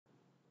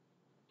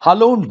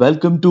Hello and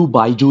welcome to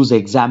BYJU'S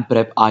Exam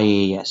Prep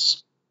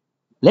IAS.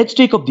 Let's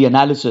take up the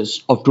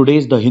analysis of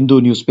today's The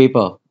Hindu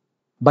newspaper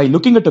by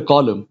looking at a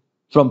column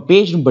from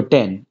page number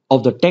 10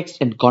 of the text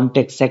and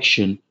context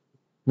section,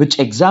 which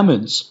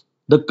examines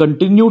the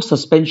continued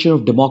suspension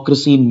of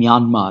democracy in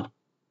Myanmar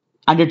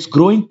and its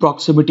growing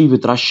proximity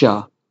with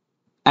Russia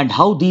and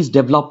how these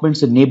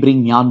developments in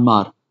neighboring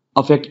Myanmar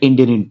affect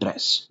Indian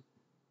interests.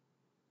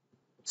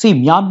 See,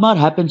 Myanmar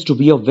happens to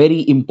be a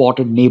very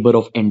important neighbor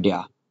of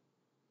India.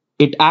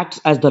 It acts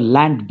as the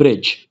land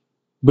bridge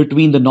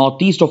between the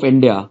northeast of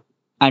India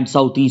and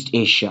Southeast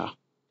Asia.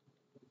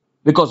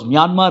 Because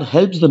Myanmar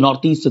helps the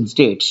northeastern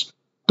states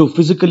to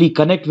physically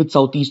connect with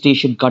Southeast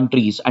Asian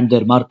countries and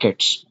their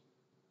markets.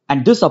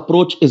 And this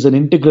approach is an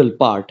integral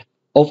part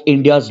of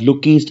India's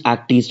Look East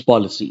Act East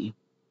policy.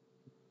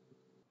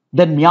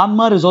 Then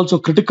Myanmar is also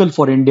critical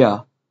for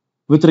India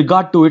with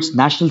regard to its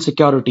national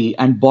security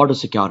and border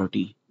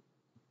security.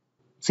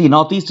 See,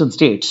 northeastern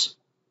states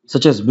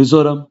such as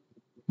Mizoram,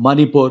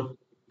 Manipur,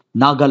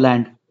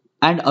 Nagaland,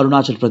 and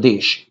Arunachal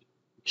Pradesh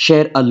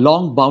share a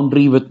long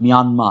boundary with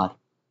Myanmar,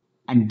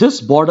 and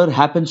this border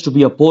happens to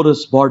be a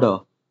porous border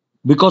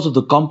because of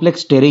the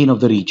complex terrain of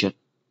the region.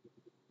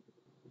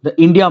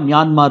 The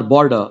India-Myanmar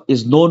border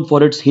is known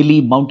for its hilly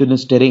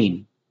mountainous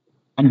terrain,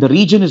 and the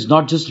region is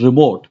not just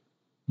remote,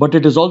 but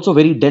it is also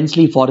very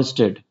densely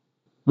forested,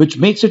 which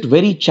makes it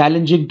very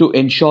challenging to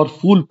ensure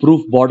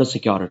foolproof border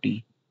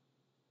security.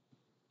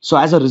 So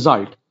as a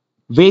result,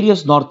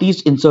 various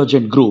northeast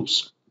insurgent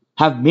groups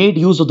have made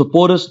use of the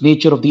porous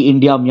nature of the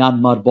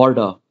India-Myanmar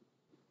border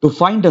to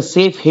find a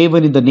safe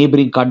haven in the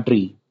neighboring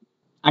country,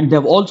 and they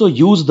have also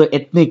used the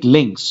ethnic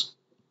links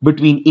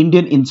between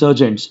Indian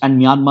insurgents and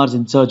Myanmar's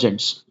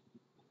insurgents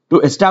to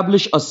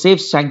establish a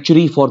safe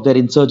sanctuary for their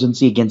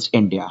insurgency against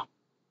India.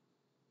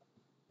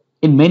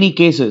 In many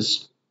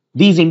cases,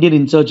 these Indian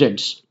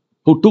insurgents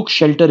who took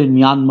shelter in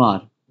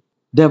Myanmar,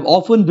 they have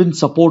often been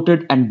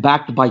supported and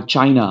backed by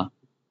China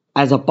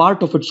as a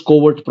part of its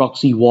covert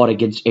proxy war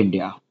against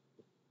India.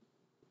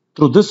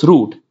 Through this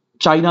route,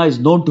 China is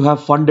known to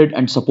have funded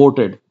and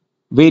supported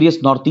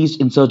various northeast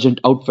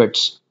insurgent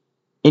outfits,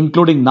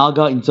 including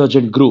Naga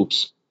insurgent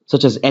groups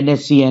such as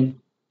NSCN,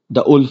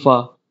 the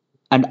ULFA,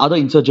 and other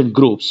insurgent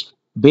groups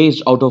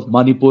based out of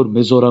Manipur,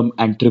 Mizoram,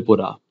 and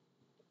Tripura.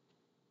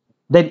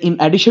 Then,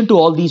 in addition to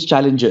all these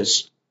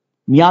challenges,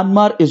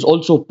 Myanmar is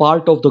also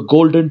part of the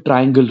Golden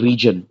Triangle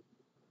region,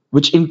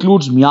 which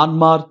includes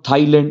Myanmar,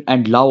 Thailand,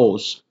 and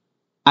Laos,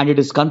 and it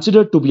is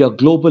considered to be a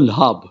global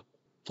hub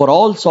for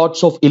all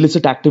sorts of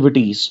illicit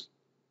activities,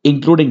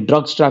 including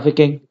drugs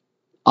trafficking,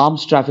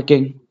 arms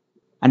trafficking,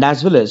 and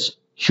as well as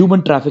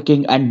human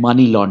trafficking and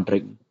money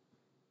laundering.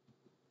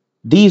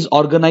 These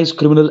organized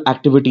criminal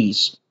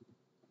activities,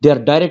 they are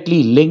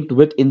directly linked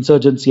with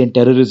insurgency and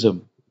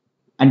terrorism,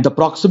 and the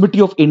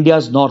proximity of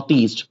India's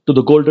northeast to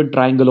the Golden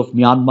Triangle of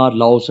Myanmar,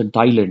 Laos, and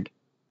Thailand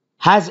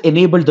has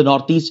enabled the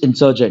northeast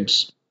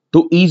insurgents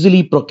to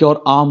easily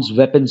procure arms,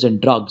 weapons,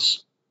 and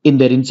drugs in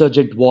their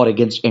insurgent war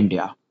against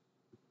India.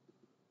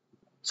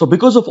 So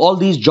because of all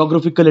these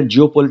geographical and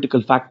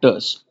geopolitical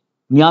factors,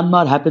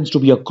 Myanmar happens to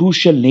be a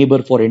crucial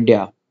neighbor for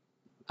India,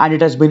 and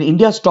it has been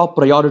India's top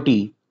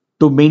priority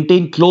to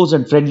maintain close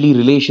and friendly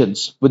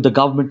relations with the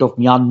government of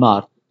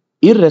Myanmar,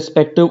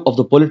 irrespective of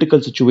the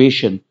political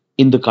situation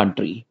in the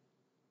country.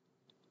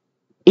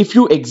 If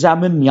you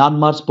examine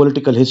Myanmar's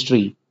political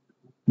history,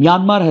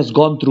 Myanmar has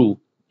gone through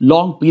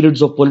long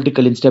periods of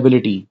political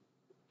instability,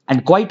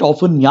 and quite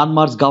often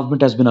Myanmar's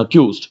government has been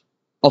accused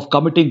of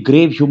committing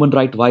grave human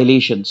rights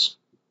violations.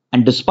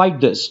 And despite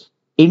this,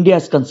 India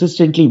has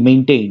consistently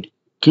maintained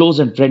close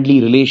and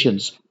friendly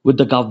relations with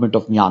the government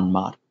of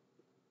Myanmar.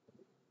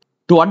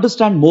 To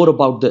understand more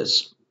about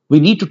this, we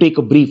need to take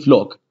a brief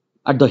look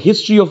at the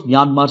history of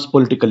Myanmar's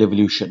political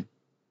evolution.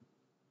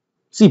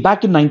 See,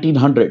 back in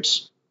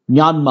 1900s,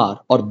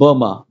 Myanmar or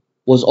Burma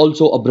was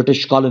also a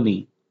British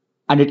colony,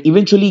 and it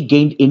eventually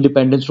gained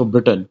independence from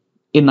Britain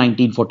in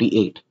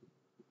 1948.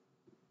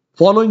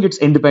 Following its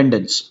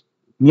independence,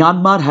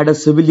 Myanmar had a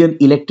civilian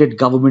elected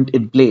government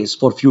in place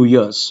for a few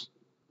years,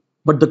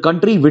 but the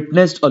country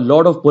witnessed a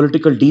lot of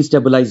political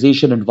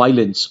destabilization and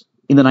violence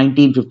in the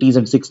 1950s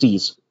and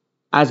 60s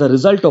as a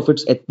result of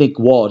its ethnic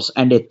wars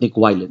and ethnic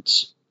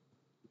violence.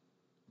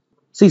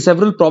 See,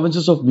 several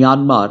provinces of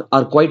Myanmar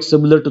are quite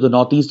similar to the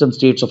northeastern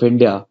states of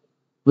India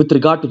with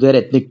regard to their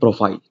ethnic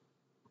profile.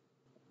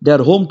 They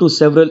are home to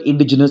several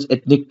indigenous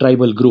ethnic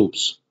tribal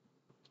groups,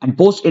 and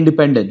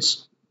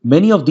post-independence,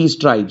 many of these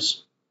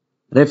tribes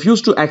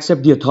refused to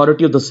accept the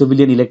authority of the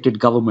civilian elected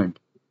government,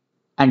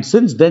 and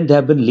since then they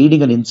have been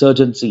leading an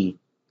insurgency,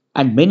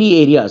 and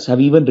many areas have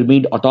even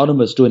remained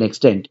autonomous to an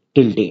extent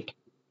till date.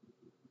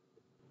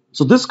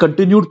 So this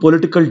continued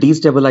political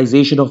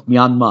destabilization of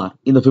Myanmar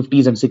in the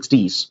 50s and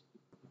 60s,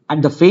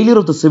 and the failure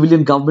of the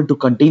civilian government to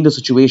contain the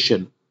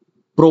situation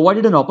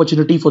provided an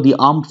opportunity for the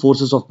armed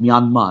forces of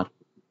Myanmar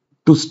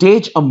to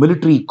stage a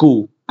military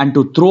coup and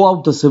to throw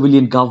out the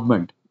civilian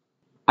government,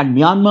 and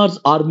Myanmar's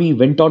army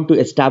went on to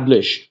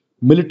establish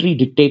military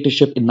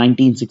dictatorship in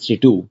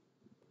 1962,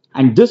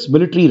 And this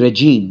military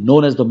regime,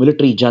 known as the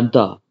military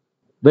junta,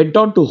 went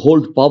on to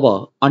hold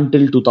power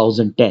until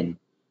 2010.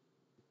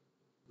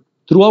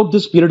 Throughout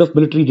this period of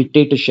military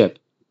dictatorship,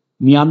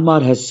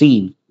 Myanmar has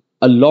seen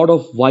a lot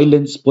of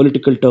violence,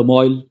 political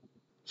turmoil,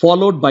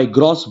 followed by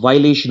gross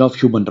violation of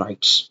human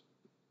rights.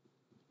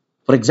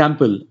 For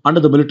example,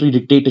 under the military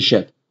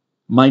dictatorship,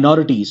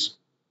 minorities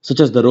such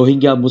as the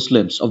Rohingya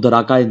Muslims of the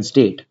Rakhine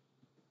state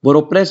were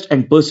oppressed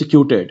and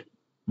persecuted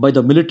by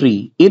the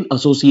military in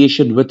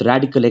association with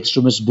radical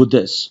extremist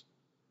Buddhists,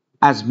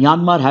 as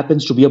Myanmar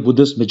happens to be a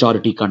Buddhist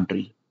majority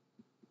country.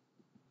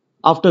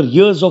 After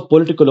years of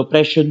political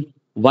oppression,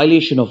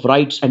 violation of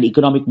rights, and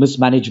economic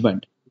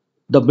mismanagement,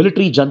 the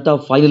military junta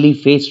finally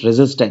faced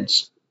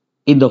resistance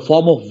in the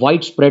form of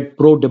widespread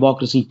pro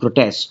democracy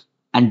protests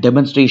and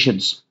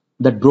demonstrations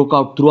that broke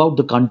out throughout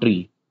the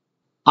country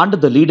under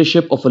the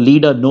leadership of a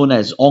leader known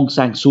as Aung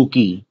San Suu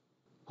Kyi,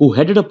 who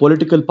headed a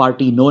political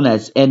party known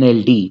as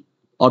NLD,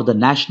 or the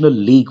National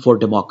League for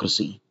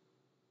Democracy.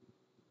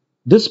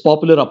 This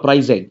popular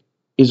uprising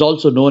is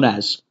also known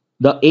as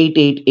the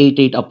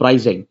 8888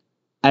 uprising,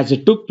 as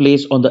it took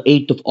place on the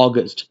 8th of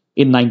August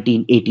in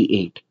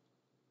 1988.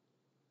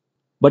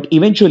 But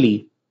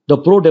eventually, the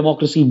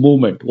pro-democracy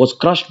movement was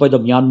crushed by the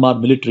Myanmar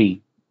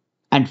military,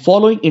 and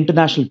following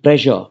international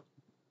pressure,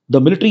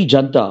 the military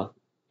junta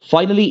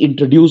finally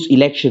introduced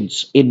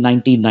elections in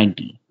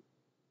 1990.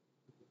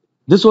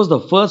 This was the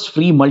first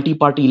free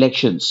multi-party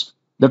elections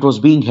that was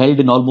being held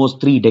in almost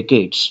 3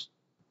 decades,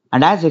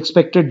 and as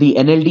expected, the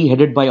NLD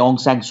headed by Aung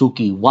San Suu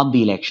Kyi won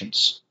the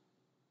elections.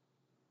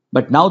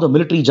 But now the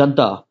military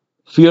junta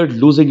feared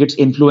losing its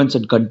influence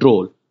and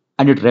control,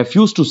 and it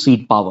refused to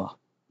cede power.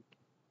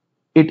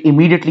 It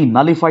immediately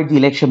nullified the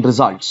election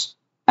results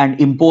and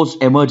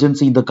imposed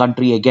emergency in the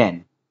country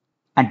again,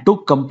 and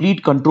took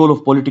complete control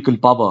of political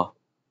power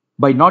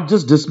by not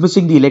just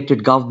dismissing the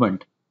elected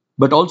government,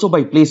 but also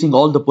by placing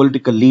all the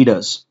political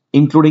leaders,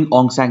 including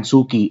Aung San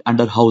Suu Kyi,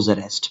 under house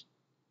arrest.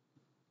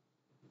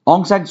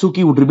 Aung San Suu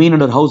Kyi would remain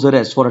under house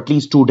arrest for at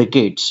least 2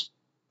 decades,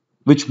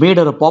 which made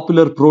her a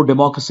popular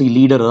pro-democracy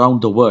leader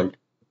around the world,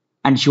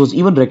 and she was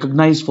even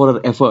recognized for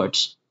her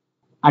efforts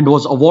and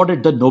was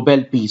awarded the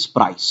Nobel Peace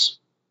Prize.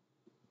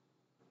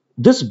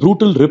 This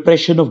brutal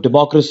repression of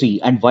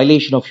democracy and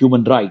violation of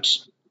human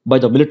rights by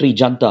the military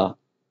junta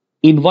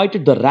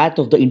invited the wrath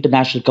of the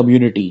international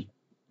community,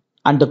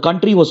 and the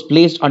country was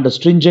placed under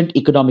stringent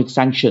economic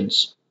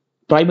sanctions,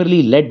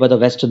 primarily led by the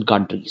Western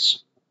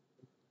countries.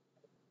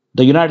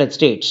 The United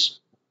States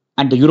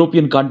and the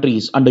European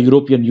countries under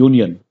European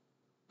Union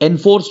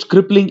enforced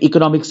crippling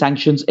economic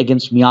sanctions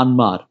against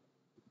Myanmar,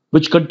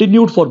 which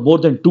continued for more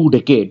than 2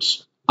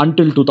 decades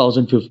until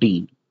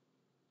 2015.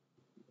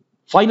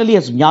 Finally,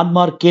 as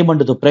Myanmar came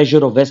under the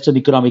pressure of Western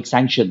economic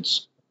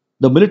sanctions,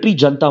 the military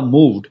junta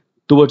moved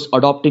towards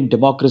adopting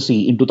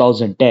democracy in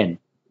 2010,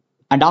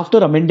 and after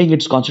amending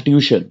its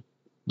constitution,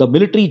 the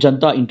military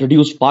junta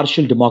introduced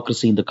partial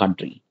democracy in the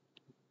country.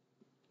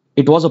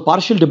 It was a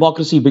partial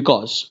democracy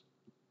because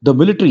the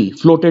military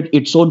floated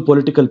its own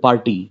political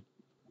party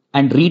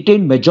and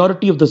retained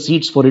majority of the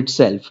seats for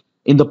itself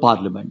in the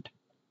parliament.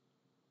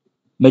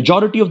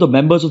 Majority of the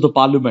members of the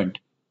parliament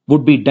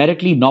would be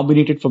directly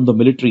nominated from the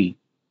military,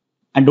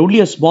 and only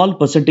a small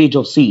percentage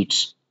of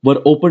seats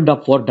were opened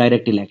up for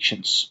direct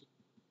elections.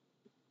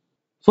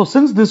 So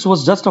since this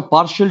was just a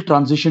partial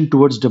transition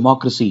towards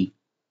democracy,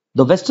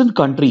 the Western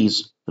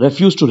countries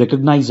refused to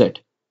recognize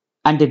it,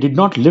 and they did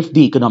not lift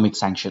the economic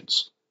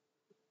sanctions.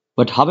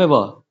 But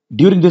however,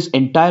 during this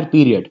entire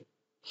period,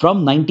 from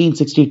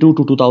 1962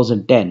 to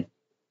 2010,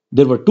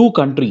 there were 2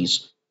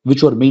 countries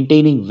which were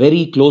maintaining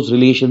very close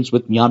relations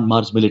with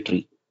Myanmar's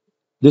military.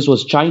 This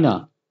was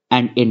China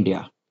and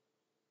India.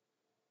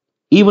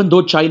 Even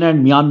though China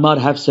and Myanmar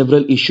have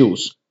several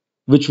issues,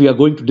 which we are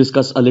going to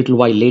discuss a little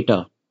while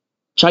later,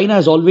 China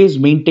has always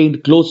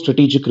maintained close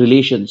strategic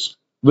relations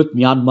with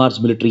Myanmar's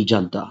military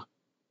junta.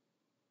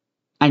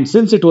 And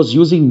since it was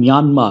using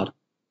Myanmar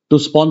to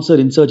sponsor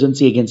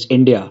insurgency against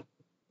India,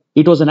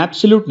 it was an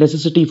absolute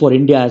necessity for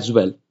India as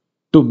well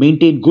to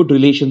maintain good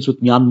relations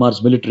with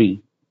Myanmar's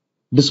military,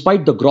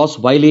 despite the gross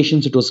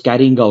violations it was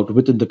carrying out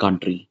within the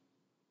country.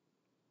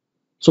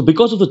 So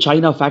because of the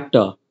China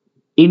factor,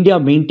 India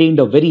maintained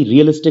a very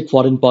realistic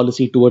foreign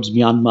policy towards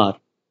Myanmar,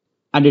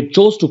 and it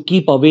chose to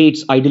keep away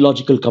its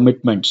ideological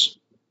commitments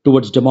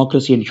towards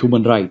democracy and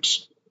human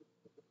rights.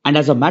 And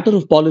as a matter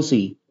of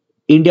policy,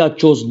 India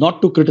chose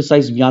not to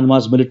criticize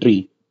Myanmar's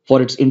military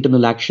for its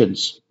internal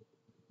actions.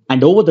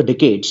 And over the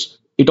decades,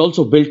 it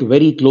also built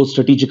very close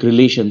strategic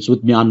relations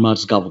with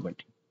Myanmar's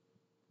government.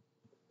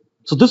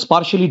 So this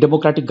partially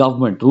democratic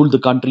government ruled the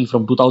country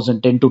from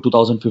 2010 to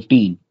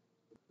 2015.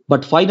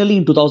 But finally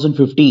in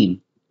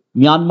 2015,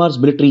 Myanmar's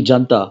military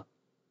junta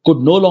could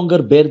no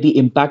longer bear the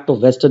impact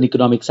of Western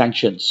economic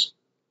sanctions,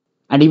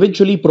 and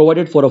eventually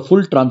provided for a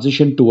full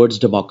transition towards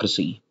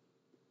democracy.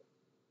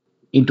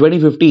 In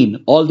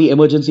 2015, all the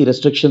emergency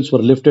restrictions were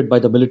lifted by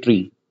the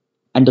military,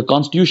 and the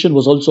constitution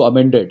was also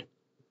amended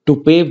to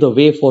pave the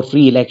way for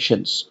free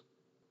elections,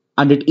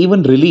 and it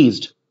even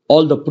released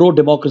all the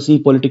pro-democracy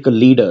political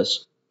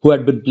leaders who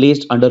had been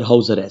placed under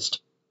house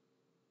arrest.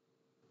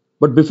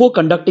 But before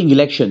conducting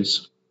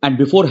elections and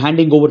before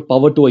handing over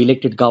power to an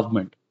elected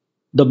government,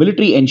 the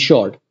military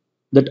ensured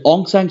that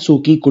Aung San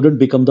Suu Kyi couldn't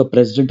become the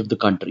president of the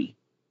country.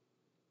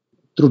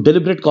 Through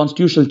deliberate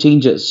constitutional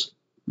changes,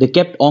 they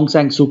kept Aung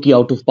San Suu Kyi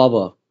out of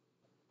power.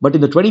 But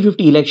in the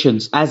 2050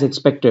 elections, as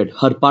expected,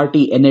 her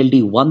party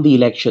NLD won the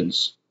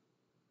elections,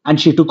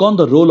 and she took on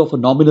the role of a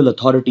nominal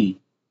authority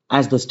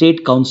as the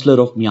state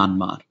councillor of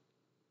Myanmar.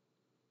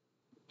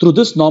 Through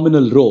this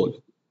nominal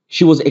role,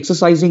 she was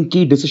exercising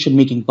key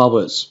decision-making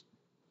powers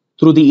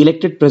through the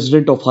elected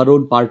president of her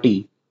own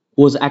party,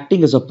 who was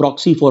acting as a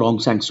proxy for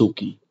Aung San Suu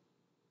Kyi.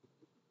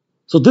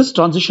 So this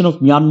transition of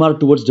Myanmar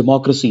towards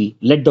democracy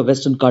led the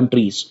Western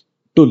countries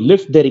to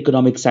lift their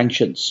economic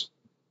sanctions.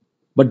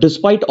 But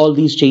despite all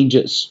these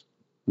changes,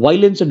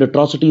 violence and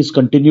atrocities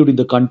continued in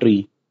the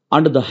country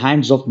under the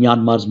hands of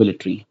Myanmar's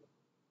military.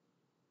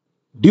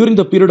 During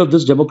the period of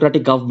this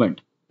democratic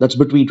government, that's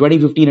between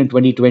 2015 and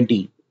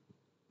 2020,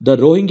 the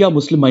Rohingya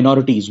Muslim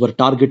minorities were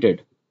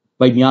targeted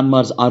by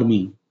Myanmar's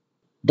army,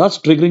 thus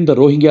triggering the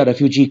Rohingya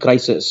refugee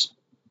crisis,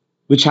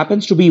 which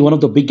happens to be one of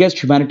the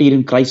biggest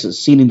humanitarian crises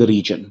seen in the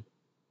region.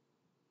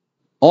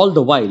 All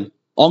the while,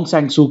 Aung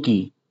San Suu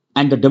Kyi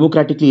and the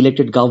democratically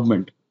elected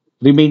government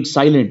remained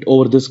silent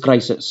over this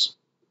crisis,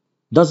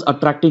 thus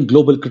attracting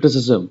global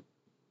criticism,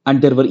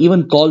 and there were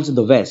even calls in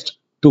the West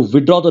to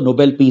withdraw the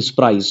Nobel Peace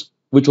Prize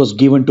which was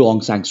given to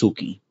Aung San Suu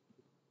Kyi.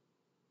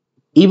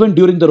 Even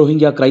during the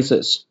Rohingya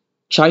crisis,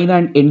 China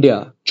and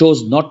India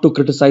chose not to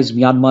criticize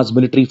Myanmar's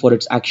military for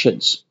its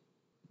actions,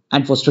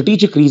 and for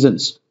strategic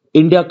reasons,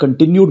 India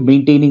continued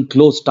maintaining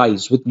close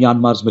ties with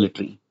Myanmar's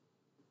military.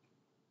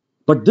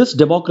 But this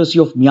democracy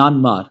of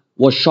Myanmar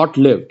was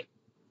short-lived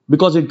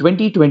because in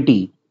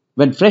 2020,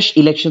 when fresh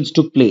elections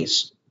took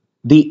place,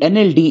 the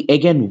NLD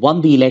again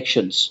won the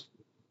elections,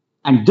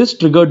 and this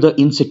triggered the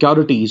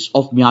insecurities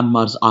of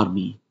Myanmar's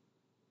army.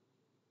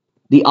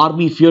 The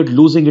army feared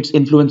losing its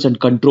influence and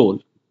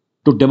control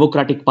to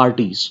democratic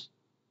parties,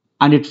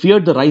 and it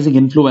feared the rising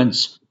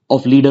influence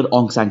of leader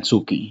Aung San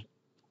Suu Kyi.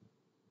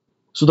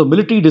 So the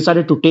military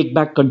decided to take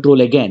back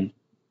control again,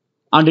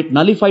 and it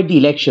nullified the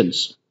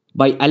elections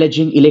by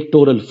alleging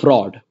electoral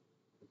fraud.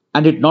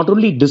 And it not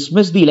only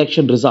dismissed the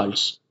election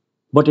results,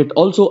 but it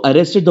also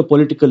arrested the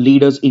political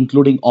leaders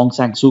including Aung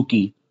San Suu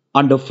Kyi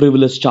under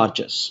frivolous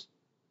charges.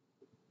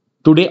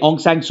 Today Aung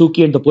San Suu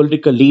Kyi and the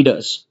political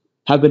leaders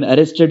have been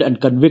arrested and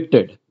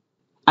convicted,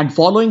 and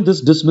following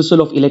this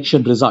dismissal of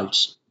election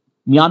results,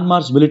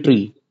 Myanmar's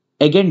military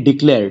again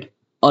declared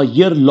a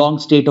year-long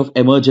state of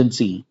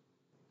emergency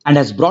and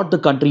has brought the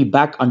country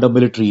back under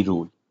military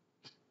rule.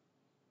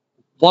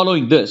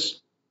 Following this,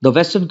 the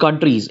Western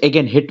countries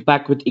again hit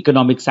back with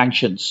economic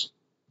sanctions,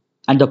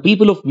 and the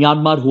people of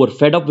Myanmar who were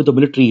fed up with the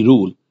military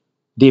rule,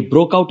 they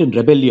broke out in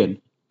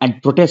rebellion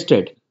and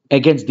protested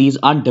against these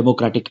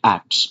undemocratic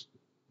acts.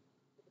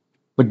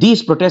 But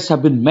these protests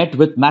have been met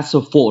with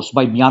massive force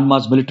by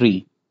Myanmar's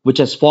military, which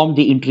has formed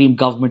the interim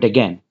government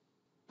again.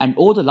 And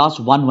over the last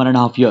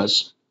 1.5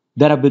 years,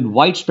 there have been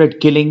widespread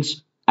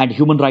killings and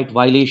human rights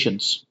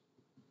violations,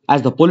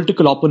 as the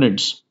political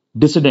opponents,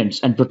 dissidents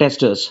and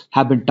protesters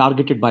have been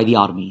targeted by the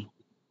army.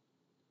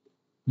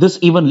 This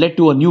even led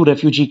to a new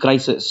refugee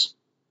crisis,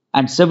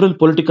 and several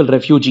political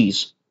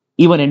refugees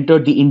even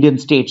entered the Indian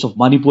states of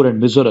Manipur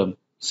and Mizoram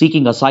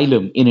seeking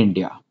asylum in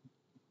India.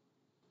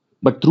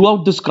 But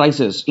throughout this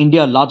crisis,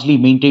 India largely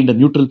maintained a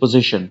neutral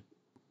position,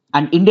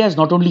 and India has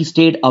not only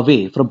stayed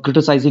away from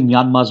criticizing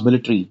Myanmar's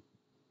military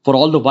for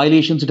all the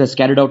violations it has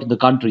carried out in the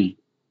country,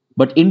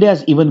 but India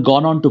has even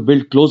gone on to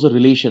build closer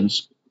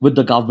relations with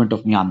the government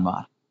of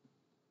Myanmar.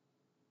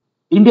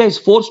 India is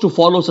forced to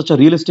follow such a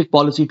realistic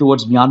policy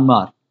towards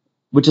Myanmar,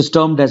 which is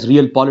termed as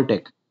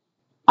realpolitik,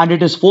 and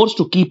it is forced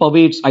to keep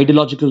away its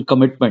ideological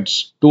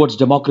commitments towards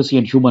democracy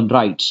and human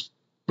rights,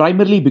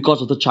 primarily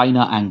because of the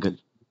China angle.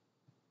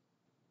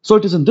 So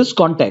it is in this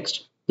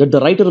context that the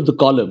writer of the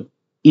column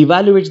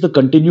evaluates the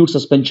continued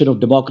suspension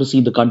of democracy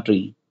in the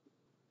country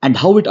and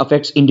how it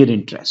affects Indian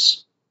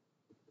interests.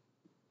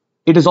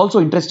 It is also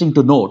interesting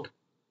to note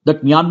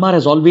that Myanmar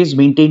has always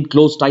maintained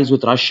close ties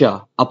with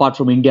Russia apart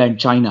from India and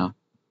China,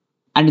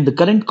 and in the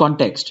current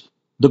context,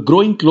 the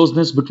growing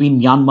closeness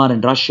between Myanmar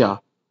and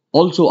Russia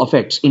also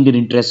affects Indian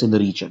interests in the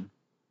region.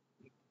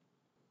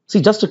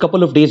 See, just a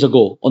couple of days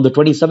ago, on the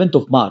 27th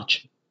of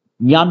March,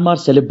 Myanmar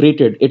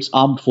celebrated its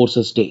Armed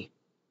Forces Day.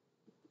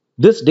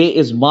 This day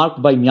is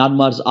marked by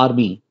Myanmar's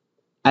army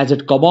as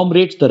it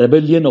commemorates the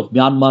rebellion of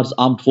Myanmar's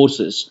armed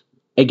forces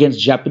against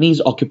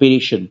Japanese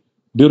occupation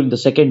during the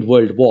Second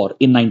World War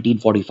in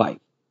 1945.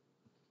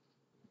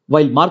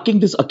 While marking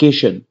this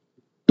occasion,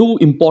 two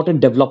important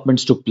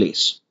developments took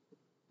place.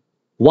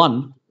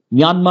 One,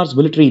 Myanmar's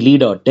military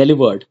leader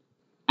delivered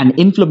an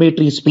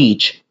inflammatory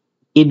speech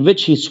in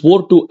which he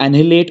swore to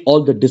annihilate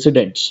all the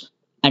dissidents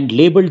and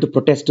labeled the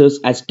protesters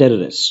as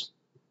terrorists.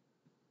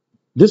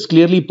 This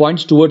clearly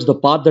points towards the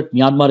path that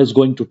Myanmar is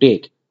going to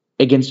take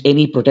against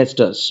any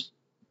protesters,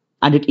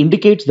 and it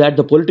indicates that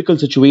the political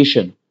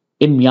situation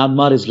in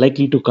Myanmar is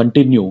likely to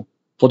continue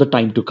for the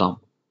time to come.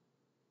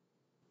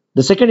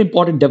 The second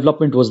important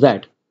development was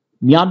that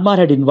Myanmar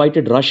had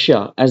invited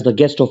Russia as the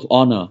guest of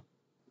honor,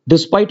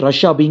 despite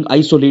Russia being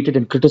isolated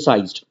and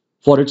criticized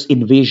for its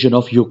invasion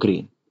of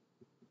Ukraine.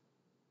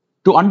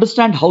 To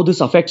understand how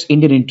this affects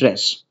Indian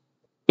interests,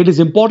 it is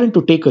important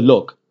to take a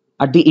look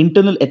at the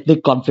internal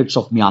ethnic conflicts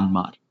of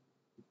Myanmar.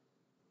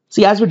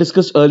 See, as we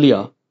discussed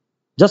earlier,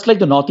 just like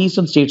the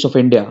northeastern states of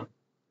India,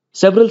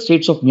 several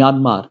states of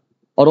Myanmar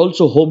are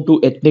also home to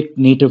ethnic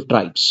native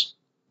tribes.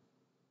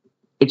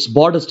 Its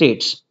border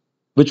states,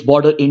 which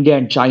border India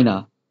and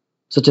China,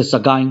 such as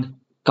Sagaing,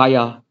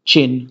 Kaya,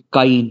 Chin,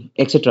 Kayin,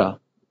 etc.,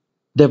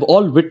 they've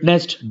all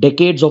witnessed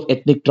decades of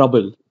ethnic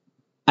trouble,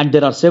 and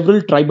there are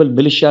several tribal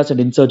militias and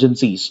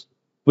insurgencies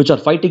which are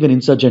fighting an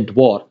insurgent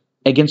war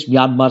against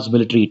Myanmar's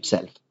military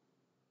itself.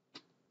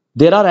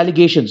 There are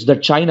allegations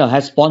that China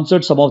has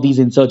sponsored some of these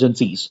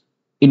insurgencies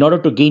in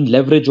order to gain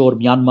leverage over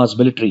Myanmar's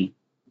military,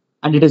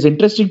 and it is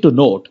interesting to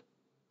note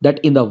that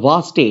in the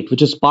Wa state,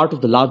 which is part of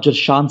the larger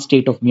Shan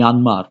state of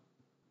Myanmar,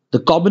 the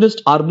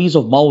communist armies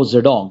of Mao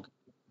Zedong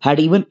had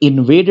even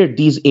invaded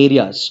these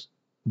areas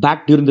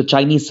back during the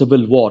Chinese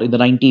Civil War in the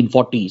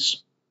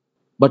 1940s.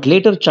 But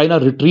later China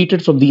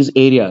retreated from these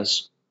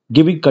areas,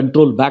 giving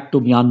control back to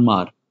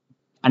Myanmar,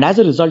 and as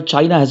a result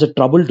China has a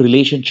troubled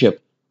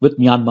relationship with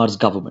Myanmar's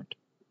government.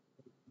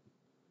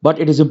 But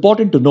it is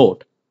important to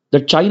note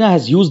that China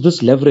has used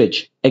this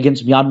leverage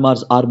against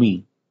Myanmar's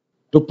army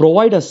to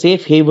provide a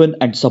safe haven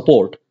and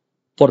support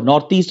for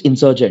northeast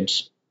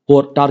insurgents who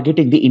are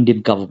targeting the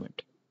Indian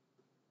government.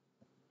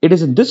 It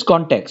is in this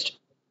context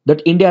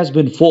that India has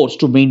been forced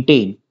to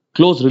maintain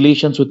close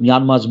relations with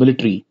Myanmar's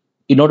military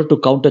in order to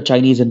counter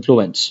Chinese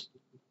influence,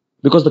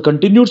 because the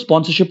continued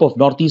sponsorship of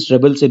northeast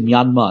rebels in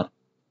Myanmar,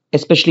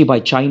 especially by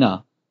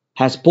China,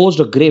 has posed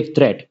a grave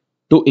threat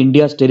to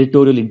India's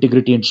territorial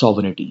integrity and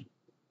sovereignty.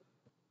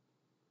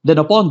 Then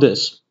upon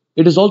this,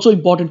 it is also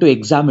important to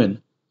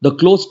examine the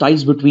close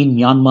ties between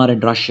Myanmar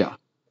and Russia.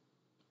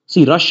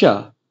 See,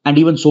 Russia and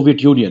even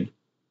Soviet Union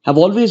have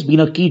always been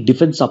a key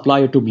defense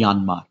supplier to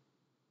Myanmar.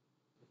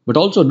 But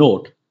also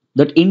note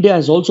that India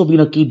has also been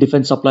a key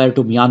defense supplier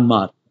to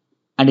Myanmar,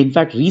 and in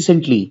fact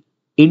recently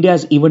India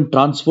has even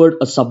transferred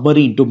a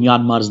submarine to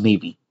Myanmar's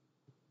navy.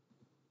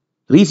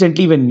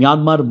 Recently, when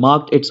Myanmar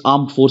marked its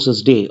Armed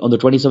Forces Day on the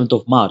 27th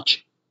of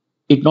March,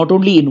 it not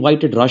only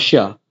invited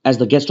Russia as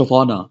the guest of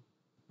honor,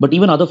 but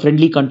even other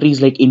friendly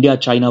countries like India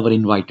and China were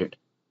invited.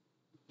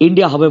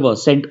 India, however,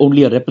 sent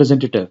only a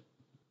representative,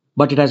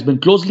 but it has been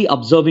closely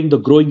observing the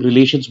growing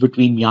relations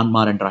between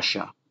Myanmar and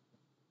Russia.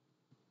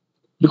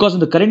 Because in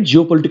the current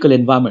geopolitical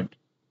environment,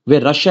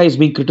 where Russia is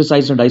being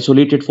criticized and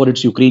isolated for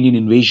its Ukrainian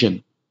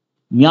invasion,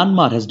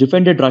 Myanmar has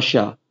defended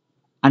Russia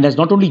and has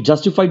not only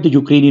justified the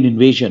Ukrainian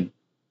invasion,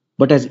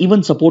 but has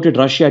even supported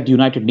Russia at the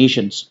United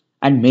Nations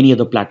and many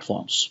other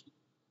platforms.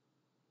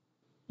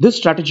 This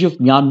strategy of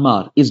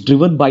Myanmar is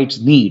driven by its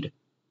need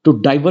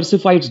to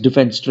diversify its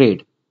defense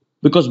trade,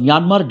 because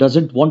Myanmar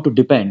doesn't want to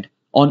depend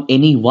on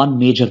any one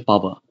major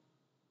power.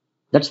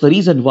 That's the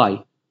reason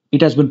why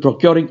it has been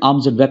procuring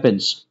arms and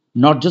weapons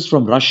not just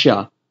from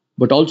Russia,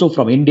 but also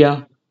from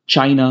India,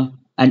 China,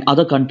 and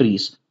other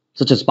countries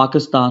such as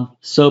Pakistan,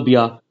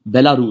 Serbia,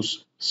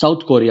 Belarus,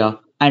 South Korea,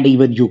 and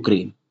even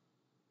Ukraine.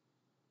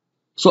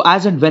 So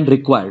as and when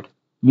required,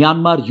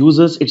 Myanmar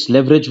uses its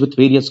leverage with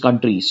various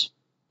countries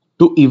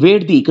to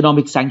evade the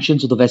economic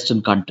sanctions of the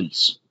Western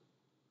countries.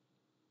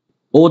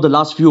 Over the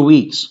last few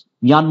weeks,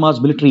 Myanmar's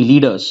military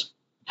leaders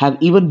have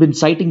even been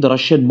citing the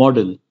Russian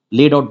model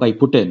laid out by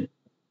Putin,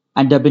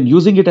 and have been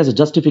using it as a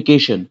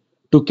justification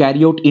to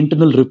carry out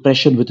internal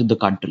repression within the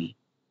country.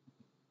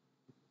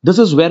 This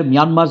is where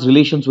Myanmar's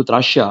relations with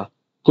Russia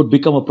could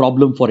become a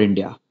problem for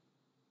India.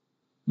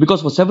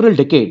 Because for several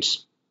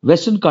decades,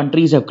 Western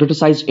countries have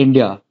criticized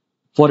India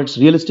for its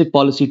realistic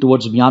policy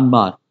towards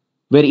Myanmar,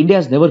 where India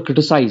has never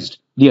criticized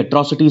the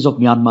atrocities of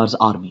Myanmar's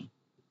army.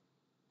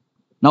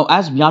 Now,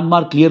 as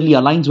Myanmar clearly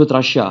aligns with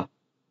Russia,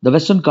 the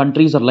Western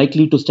countries are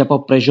likely to step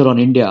up pressure on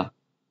India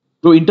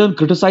to in turn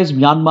criticize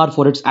Myanmar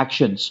for its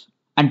actions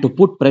and to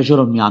put pressure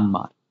on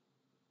Myanmar.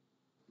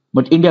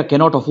 But India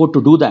cannot afford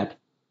to do that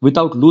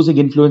without losing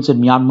influence in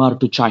Myanmar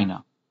to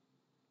China.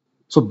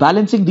 So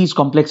balancing these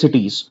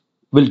complexities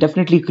will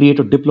definitely create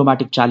a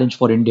diplomatic challenge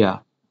for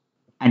India,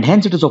 and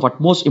hence it is of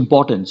utmost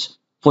importance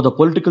for the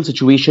political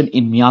situation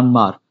in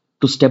Myanmar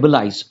to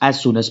stabilize as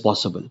soon as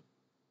possible.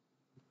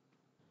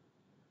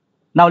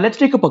 Now let's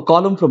take up a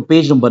column from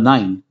page number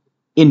 9,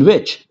 in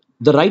which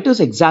the writers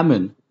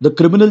examine the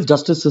criminal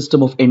justice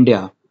system of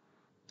India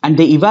and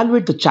they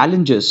evaluate the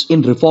challenges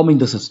in reforming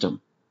the system.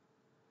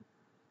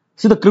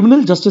 See, the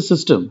criminal justice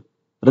system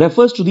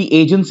refers to the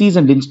agencies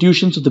and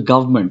institutions of the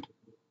government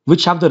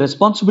which have the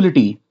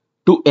responsibility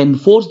to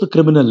enforce the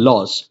criminal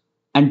laws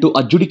and to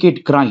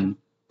adjudicate crime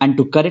and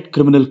to correct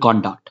criminal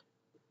conduct.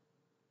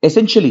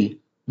 Essentially,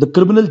 the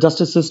criminal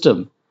justice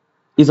system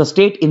is a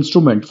state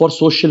instrument for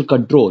social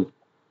control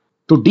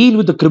to deal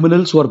with the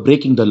criminals who are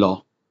breaking the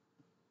law.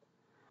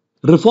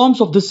 Reforms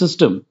of this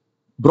system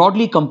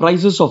broadly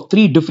comprises of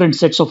 3 different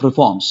sets of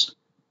reforms,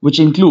 which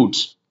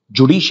includes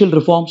judicial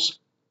reforms,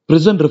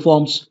 prison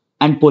reforms,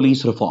 and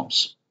police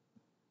reforms.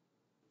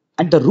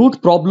 And the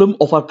root problem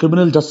of our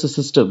criminal justice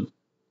system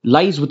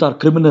lies with our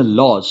criminal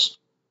laws,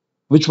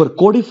 which were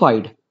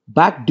codified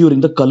back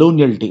during the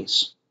colonial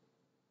days.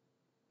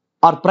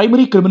 Our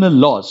primary criminal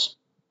laws,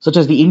 such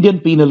as the Indian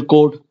Penal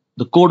Code,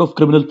 the Code of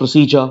Criminal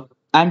Procedure,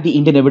 and the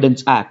Indian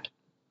Evidence Act,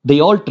 they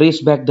all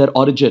trace back their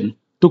origin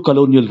to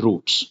colonial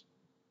roots.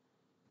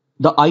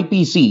 The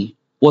IPC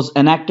was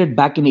enacted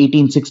back in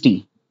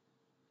 1860,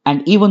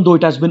 and even though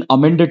it has been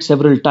amended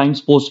several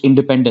times post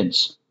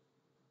independence,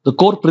 the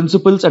core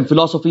principles and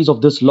philosophies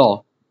of this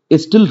law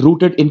is still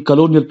rooted in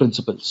colonial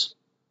principles.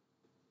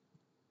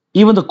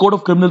 Even the Code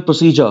of Criminal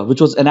Procedure,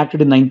 which was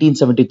enacted in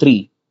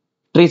 1973,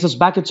 traces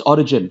back its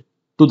origin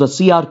to the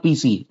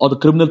CRPC or the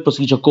Criminal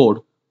Procedure Code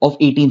of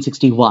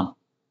 1861.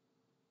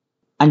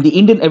 And the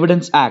Indian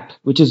Evidence Act,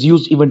 which is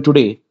used even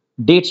today,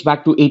 dates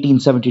back to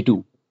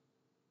 1872.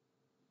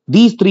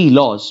 These three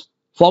laws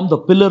form the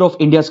pillar of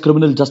India's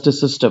criminal justice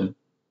system,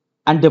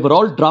 and they were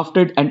all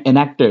drafted and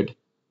enacted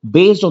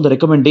based on the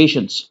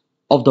recommendations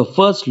of the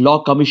first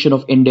Law Commission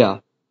of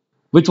India,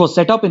 which was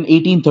set up in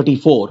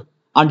 1834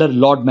 under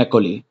Lord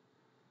Macaulay.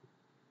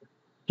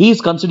 He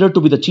is considered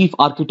to be the chief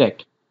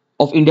architect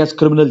of India's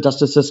criminal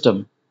justice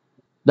system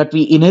that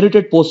we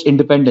inherited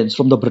post-independence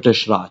from the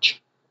British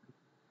Raj.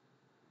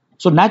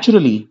 So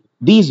naturally,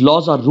 these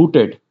laws are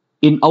rooted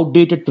in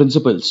outdated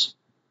principles,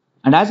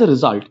 and as a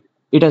result,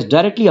 it has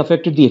directly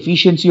affected the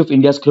efficiency of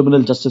India's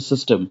criminal justice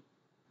system,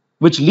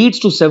 which leads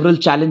to several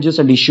challenges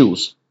and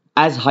issues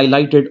as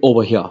highlighted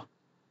over here.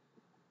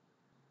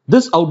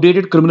 This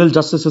outdated criminal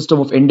justice system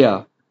of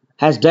India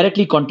has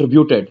directly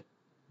contributed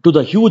to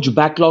the huge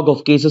backlog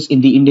of cases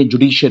in the Indian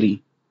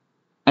judiciary,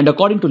 and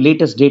according to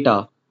latest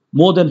data,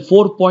 more than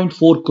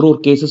 4.4 crore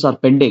cases are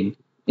pending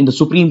in the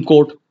Supreme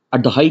Court,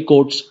 at the High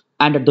Courts,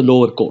 and at the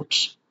lower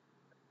courts.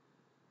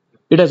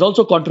 It has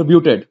also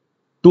contributed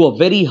to a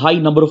very high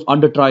number of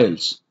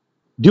under-trials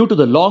due to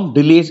the long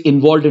delays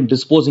involved in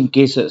disposing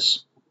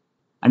cases.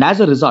 And as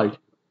a result,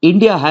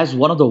 India has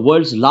one of the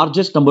world's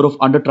largest number of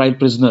under-trial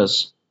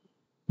prisoners,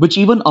 which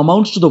even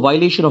amounts to the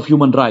violation of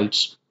human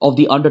rights of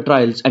the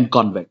under-trials and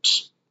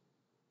convicts.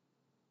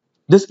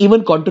 This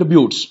even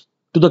contributes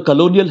to the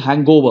colonial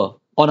hangover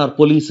on our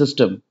police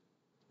system,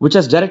 which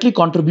has directly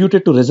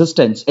contributed to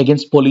resistance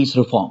against police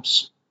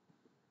reforms.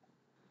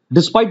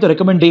 Despite the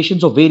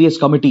recommendations of various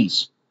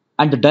committees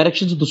and the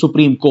directions of the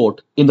Supreme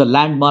Court in the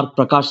landmark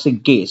Prakash Singh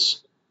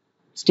case,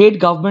 state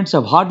governments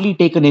have hardly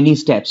taken any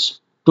steps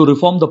to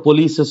reform the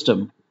police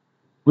system,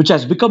 which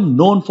has become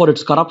known for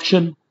its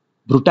corruption,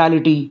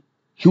 brutality,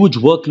 huge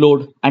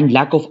workload, and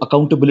lack of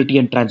accountability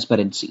and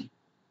transparency.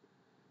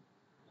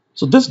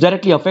 So this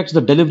directly affects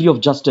the delivery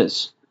of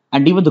justice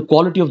and even the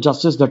quality of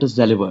justice that is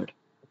delivered.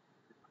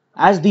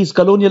 As these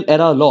colonial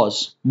era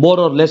laws more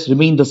or less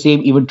remain the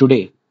same even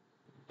today,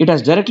 it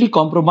has directly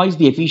compromised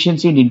the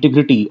efficiency and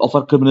integrity of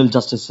our criminal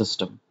justice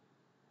system.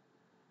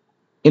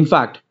 In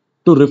fact,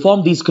 to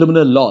reform these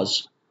criminal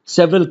laws,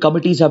 several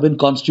committees have been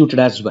constituted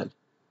as well.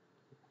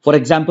 For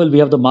example, we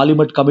have the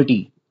Malimat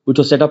Committee, which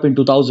was set up in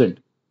 2000,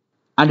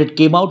 and it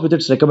came out with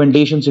its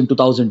recommendations in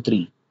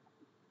 2003.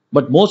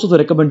 But most of the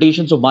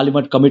recommendations of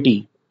Malimat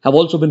Committee have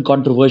also been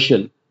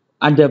controversial,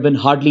 and they have been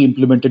hardly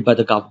implemented by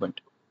the government.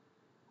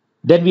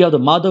 Then we have the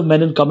Madhav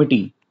Menon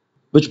Committee,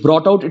 which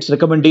brought out its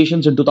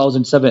recommendations in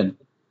 2007,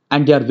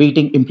 and they are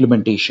waiting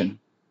implementation.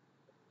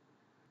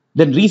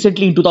 Then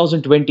recently in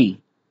 2020,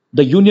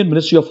 the Union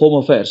Ministry of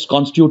Home Affairs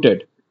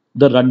constituted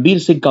the Ranbir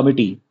Singh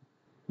Committee,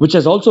 which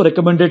has also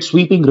recommended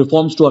sweeping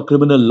reforms to our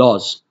criminal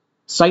laws,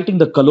 citing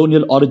the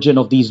colonial origin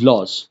of these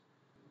laws.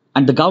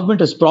 And the government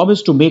has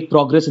promised to make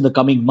progress in the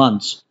coming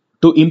months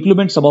to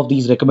implement some of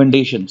these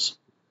recommendations,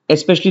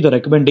 especially the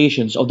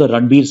recommendations of the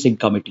Ranbir Singh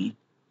Committee.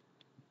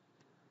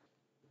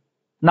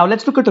 Now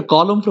let's look at a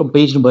column from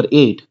page number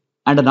 8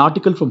 and an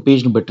article from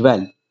page number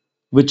 12,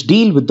 which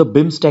deal with the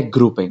BIMSTEC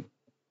grouping.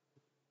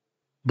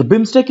 The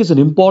BIMSTEC is an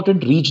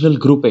important regional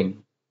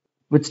grouping,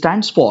 which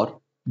stands for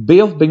Bay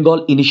of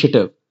Bengal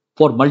Initiative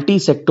for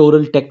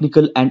Multi-Sectoral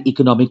Technical and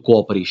Economic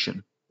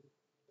Cooperation.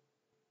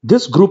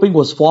 This grouping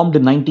was formed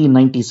in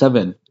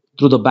 1997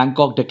 through the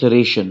Bangkok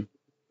Declaration,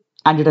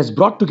 and it has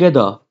brought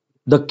together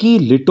the key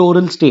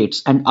littoral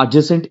states and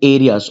adjacent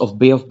areas of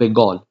Bay of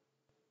Bengal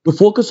to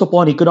focus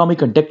upon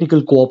economic and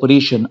technical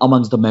cooperation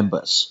amongst the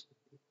members.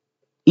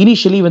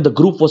 Initially, when the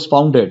group was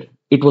founded,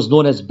 it was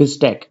known as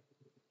BIMSTEC,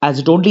 as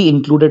it only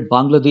included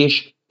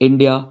Bangladesh,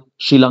 India,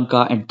 Sri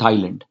Lanka, and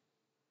Thailand.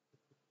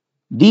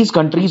 These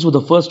countries were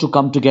the first to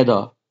come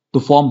together to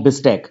form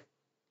BIMSTEC,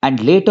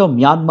 and later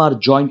Myanmar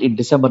joined in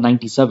December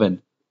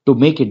 1997 to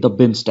make it the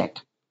BIMSTEC.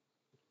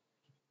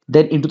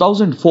 Then in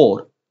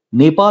 2004,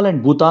 Nepal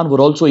and Bhutan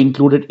were also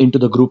included into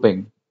the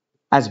grouping,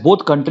 as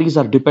both countries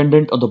are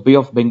dependent on the Bay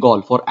of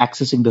Bengal for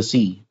accessing the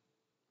sea.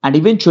 And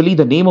eventually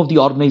the name of the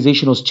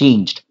organization was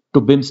changed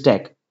to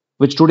BIMSTEC,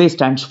 which today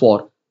stands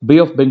for Bay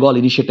of Bengal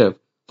Initiative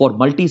for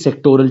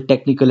Multi-Sectoral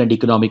Technical and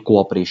Economic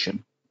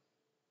Cooperation.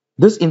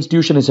 This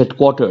institution is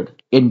headquartered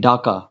in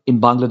Dhaka in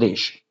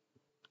Bangladesh,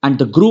 and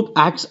the group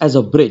acts as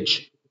a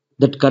bridge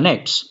that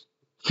connects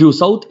few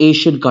South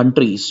Asian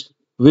countries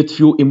with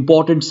few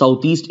important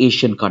Southeast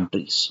Asian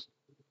countries.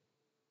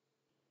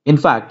 In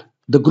fact,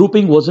 the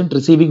grouping wasn't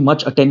receiving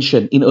much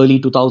attention in early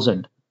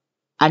 2000,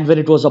 and when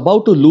it was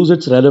about to lose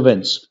its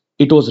relevance,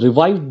 it was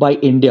revived by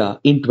India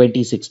in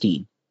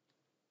 2016.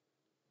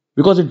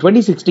 Because in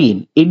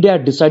 2016, India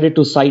had decided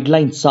to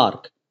sideline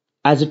SAARC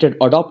as it had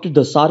adopted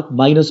the SAARC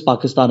minus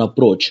Pakistan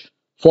approach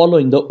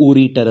following the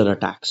Uri terror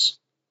attacks.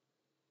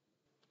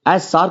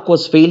 As SAARC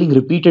was failing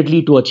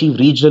repeatedly to achieve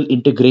regional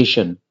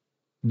integration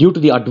due to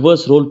the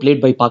adverse role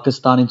played by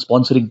Pakistan in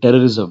sponsoring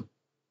terrorism,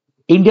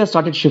 India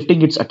started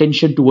shifting its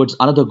attention towards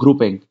another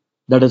grouping,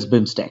 that is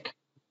BIMSTEC.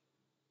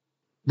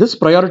 This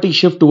priority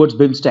shift towards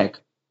BIMSTEC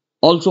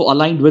also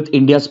aligned with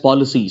India's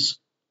policies,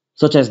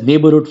 such as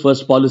Neighbourhood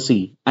First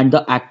policy and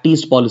the Act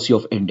East policy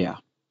of India.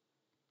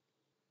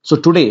 So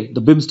today,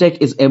 the BIMSTEC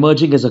is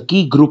emerging as a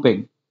key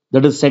grouping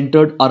that is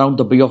centered around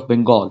the Bay of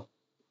Bengal,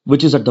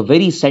 which is at the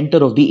very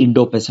center of the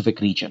Indo-Pacific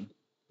region.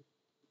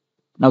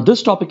 Now,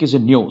 this topic is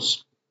in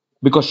news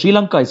because Sri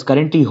Lanka is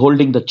currently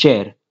holding the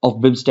chair of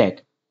BIMSTEC,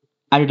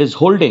 and it is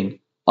holding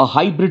a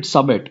hybrid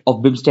summit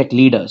of BIMSTEC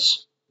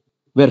leaders,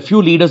 where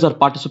few leaders are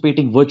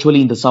participating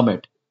virtually in the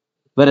summit,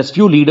 whereas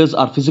few leaders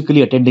are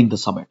physically attending the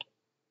summit.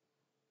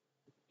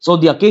 So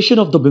on the occasion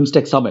of the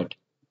BIMSTEC summit,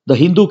 the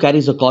Hindu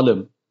carries a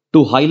column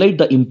to highlight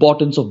the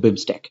importance of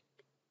BIMSTEC.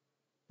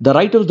 The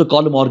writer of the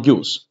column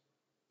argues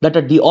that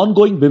at the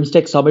ongoing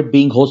BIMSTEC summit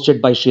being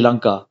hosted by Sri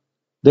Lanka,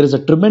 there is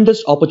a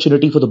tremendous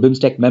opportunity for the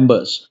BIMSTEC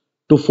members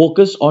to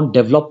focus on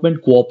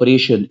development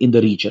cooperation in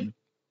the region.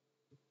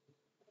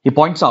 He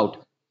points out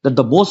that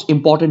the most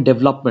important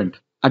development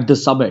at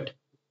this summit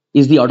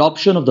is the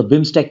adoption of the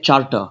BIMSTEC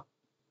Charter,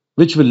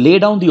 which will lay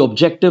down the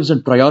objectives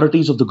and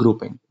priorities of the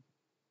grouping.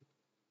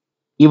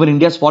 Even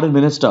India's foreign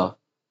minister,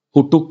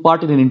 who took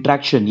part in an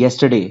interaction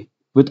yesterday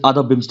with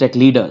other BIMSTEC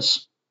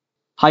leaders,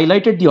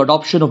 highlighted the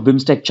adoption of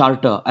BIMSTEC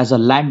Charter as a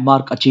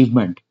landmark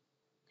achievement,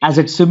 as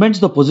it cements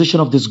the position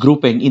of this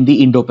grouping in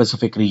the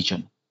Indo-Pacific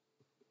region.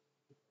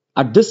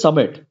 At this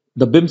summit,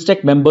 the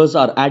BIMSTEC members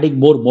are adding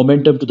more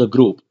momentum to the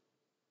group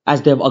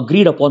as they have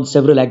agreed upon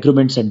several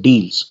agreements and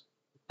deals,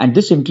 and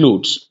this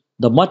includes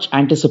the much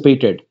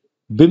anticipated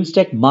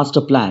BIMSTEC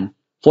Master Plan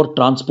for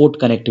Transport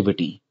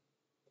Connectivity.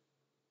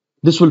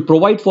 This will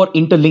provide for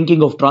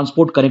interlinking of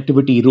transport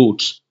connectivity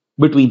routes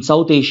between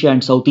South Asia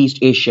and Southeast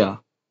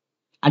Asia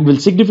and will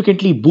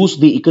significantly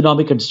boost the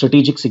economic and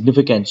strategic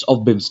significance of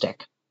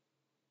BIMSTEC.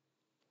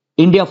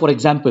 India, for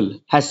example,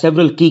 has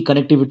several key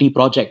connectivity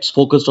projects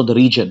focused on the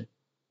region,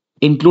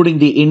 including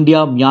the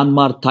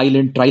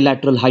India-Myanmar-Thailand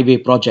Trilateral Highway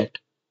Project,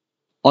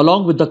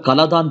 along with the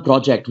Kaladan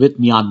project with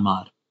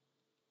Myanmar.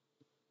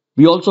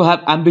 We also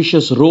have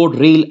ambitious road,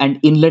 rail and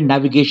inland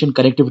navigation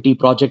connectivity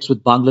projects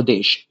with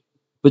Bangladesh,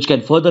 which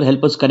can further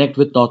help us connect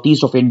with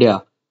northeast of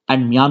India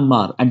and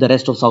Myanmar and the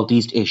rest of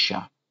Southeast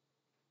Asia.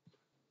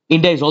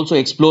 India is also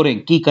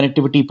exploring key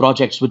connectivity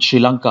projects with Sri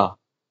Lanka,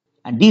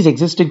 and these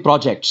existing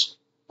projects,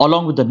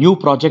 along with the new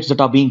projects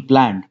that are being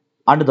planned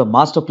under the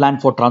Master Plan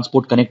for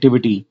Transport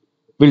Connectivity,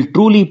 will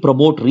truly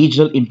promote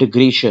regional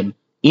integration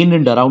in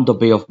and around the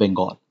Bay of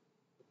Bengal.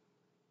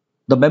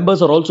 The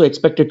members are also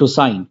expected to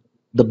sign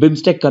the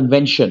BIMSTEC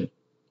Convention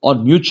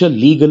on Mutual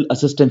Legal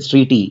Assistance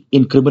Treaty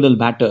in Criminal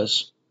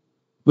Matters,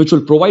 which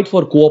will provide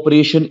for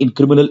cooperation in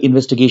criminal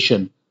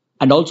investigation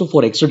and also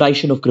for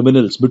extradition of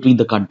criminals between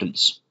the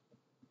countries.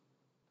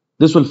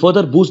 This will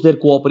further boost their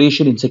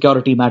cooperation in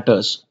security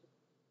matters,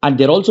 and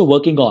they're also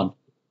working on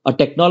a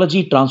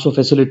technology transfer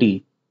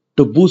facility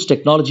to boost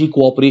technology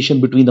cooperation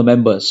between the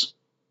members.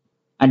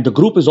 And the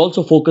group is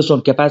also focused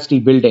on capacity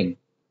building,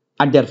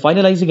 and they're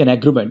finalizing an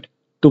agreement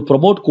to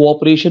promote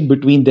cooperation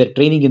between their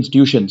training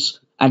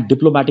institutions and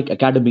diplomatic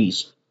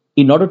academies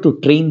in order to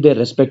train their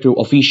respective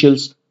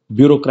officials,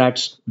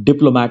 bureaucrats,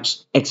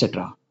 diplomats,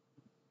 etc.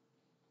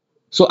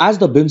 So as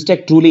the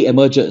BIMSTEC truly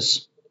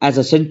emerges as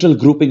a central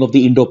grouping of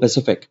the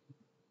Indo-Pacific,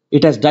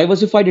 it has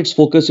diversified its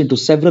focus into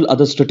several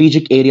other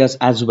strategic areas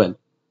as well,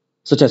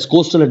 such as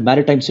coastal and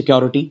maritime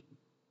security,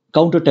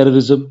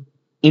 counter-terrorism,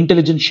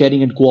 intelligence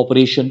sharing and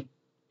cooperation,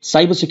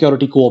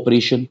 cybersecurity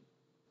cooperation,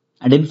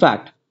 and in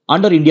fact,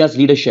 under India's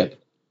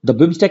leadership, the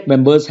BIMSTEC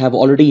members have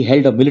already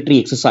held a military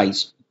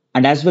exercise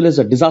and as well as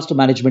a disaster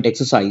management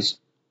exercise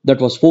that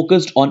was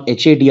focused on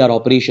HADR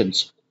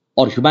operations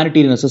or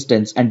humanitarian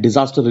assistance and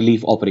disaster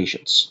relief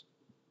operations.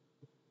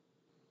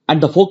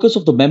 And the focus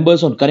of the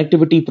members on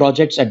connectivity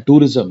projects and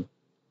tourism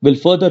will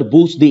further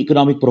boost the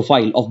economic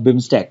profile of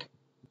BIMSTEC,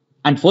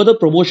 and further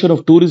promotion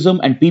of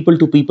tourism and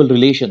people-to-people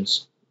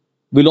relations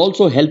will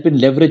also help in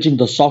leveraging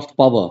the soft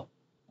power,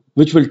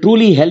 which will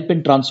truly help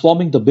in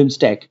transforming the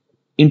BIMSTEC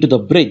into the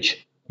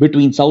bridge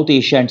between South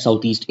Asia and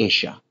Southeast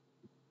Asia.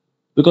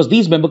 Because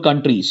these member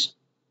countries,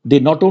 they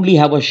not only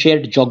have a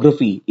shared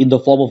geography in the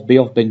form of Bay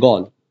of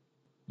Bengal,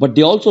 but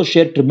they also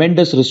share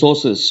tremendous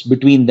resources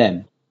between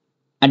them,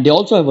 and they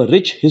also have a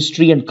rich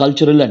history and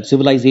cultural and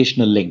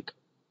civilizational link.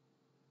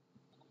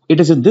 It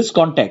is in this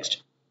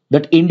context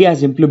that India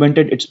has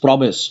implemented its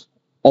promise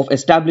of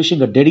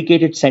establishing a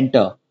dedicated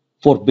center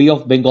for Bay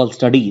of Bengal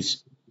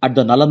studies at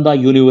the Nalanda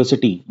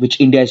University, which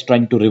India is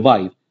trying to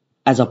revive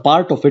as a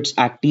part of its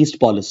Act East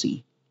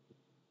policy.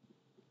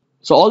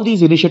 So all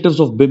these initiatives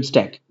of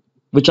BIMSTEC,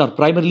 which are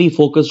primarily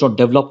focused on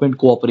development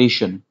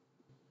cooperation,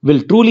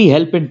 will truly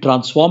help in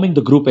transforming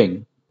the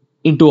grouping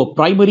into a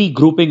primary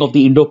grouping of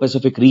the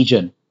Indo-Pacific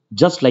region,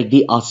 just like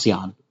the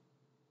ASEAN.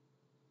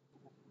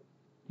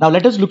 Now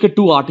let us look at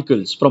two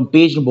articles from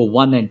page number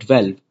 1 and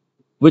 12,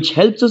 which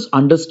helps us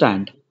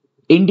understand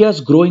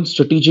India's growing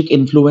strategic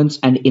influence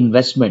and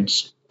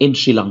investments in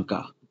Sri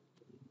Lanka.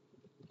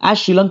 As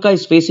Sri Lanka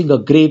is facing a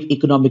grave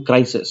economic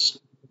crisis,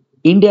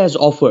 India has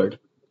offered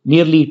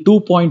nearly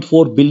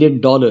 $2.4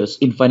 billion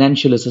in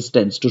financial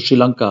assistance to Sri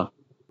Lanka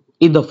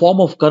in the form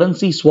of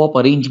currency swap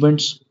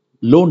arrangements,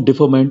 loan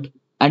deferment,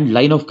 and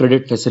line of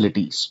credit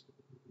facilities.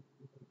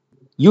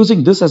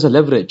 Using this as a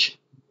leverage,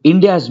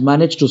 India has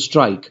managed to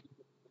strike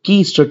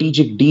key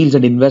strategic deals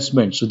and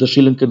investments with the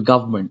Sri Lankan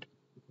government,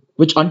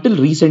 which until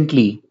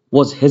recently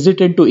was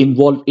hesitant to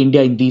involve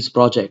India in these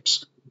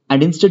projects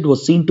and instead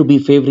was seen to be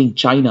favoring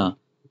China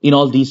in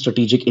all these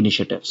strategic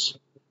initiatives.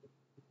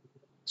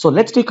 So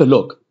let's take a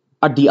look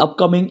at the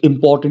upcoming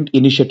important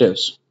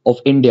initiatives of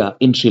India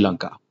in Sri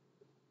Lanka.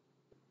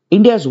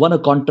 India has won a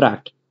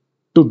contract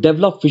to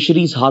develop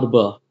fisheries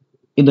harbour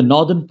in the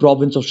northern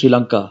province of Sri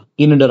Lanka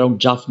in and around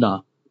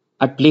Jaffna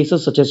at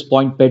places such as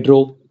Point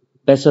Pedro,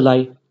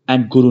 Pesalai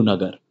and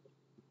Gurunagar.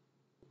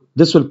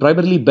 This will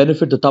primarily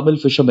benefit the Tamil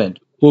fishermen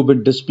who have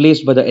been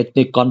displaced by the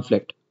ethnic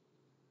conflict.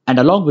 And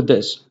along with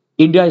this,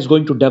 India is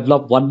going to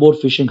develop one more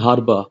fishing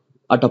harbour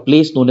at a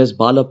place known as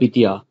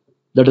Balapitiya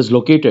that is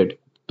located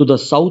to the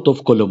south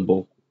of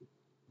Colombo.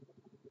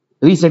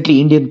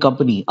 Recently, Indian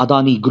company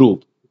Adani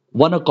Group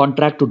won a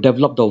contract to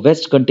develop the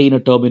West Container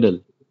Terminal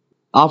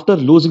after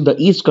losing the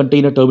East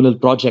Container Terminal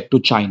project to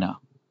China.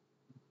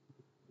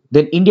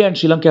 Then India and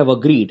Sri Lanka have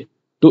agreed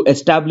to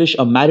establish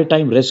a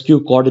Maritime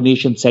Rescue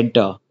Coordination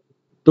Center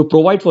to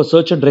provide for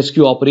search and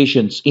rescue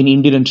operations in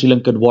Indian and Sri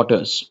Lankan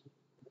waters,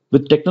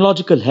 with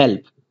technological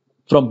help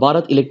from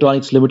Bharat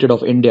Electronics Limited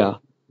of India,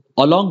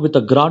 along with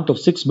a grant of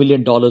 $6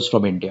 million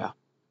from India.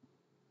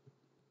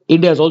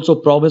 India has also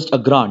promised a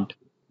grant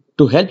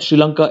to help Sri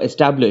Lanka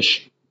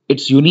establish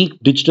its unique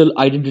digital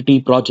identity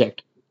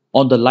project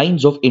on the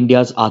lines of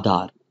India's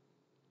Aadhaar.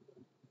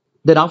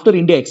 Then after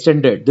India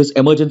extended this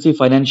emergency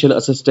financial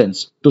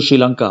assistance to Sri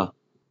Lanka,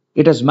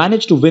 it has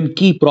managed to win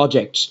key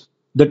projects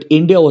that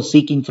India was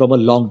seeking from a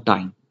long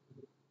time.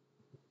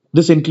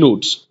 This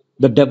includes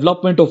the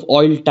development of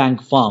oil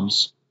tank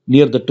farms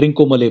near the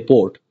Trincomalee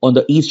port on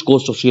the east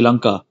coast of Sri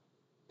Lanka,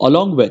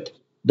 along with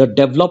the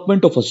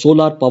development of a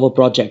solar power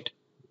project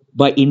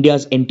by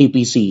India's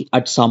NTPC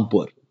at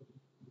Sampur.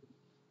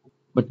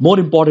 But more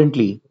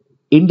importantly,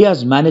 India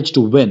has managed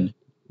to win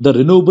the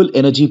renewable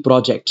energy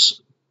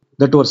projects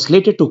that were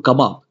slated to come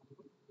up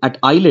at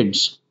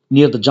islands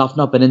near the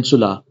Jaffna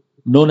Peninsula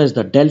known as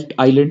the Delft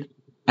Island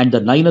and the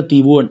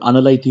Nainativu and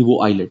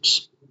Analaithevu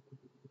Islands.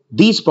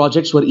 These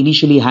projects were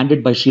initially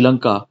handed by Sri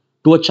Lanka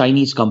to a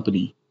Chinese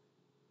company.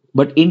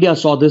 But India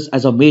saw this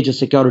as a major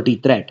security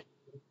threat,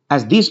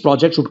 as these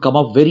projects would come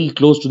up very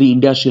close to the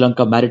India-Sri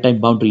Lanka maritime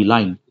boundary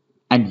line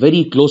and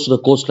very close to the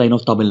coastline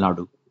of Tamil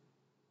Nadu.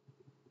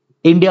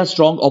 India's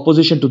strong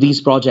opposition to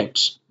these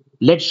projects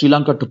led Sri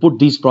Lanka to put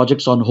these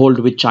projects on hold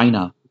with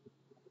China.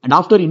 And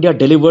after India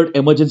delivered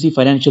emergency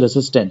financial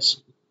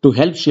assistance to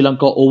help Sri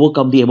Lanka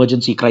overcome the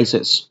emergency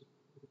crisis,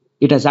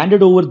 it has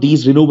handed over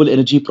these renewable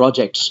energy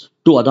projects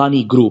to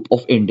Adani Group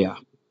of India.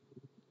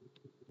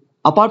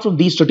 Apart from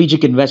these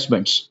strategic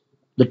investments,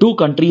 the two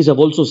countries have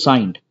also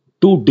signed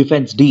two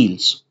defense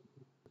deals,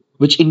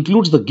 which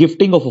includes the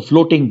gifting of a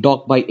floating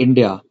dock by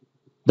India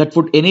that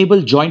would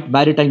enable joint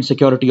maritime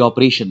security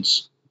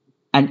operations.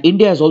 And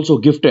India has also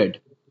gifted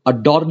a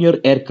Dornier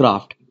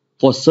aircraft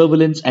for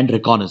surveillance and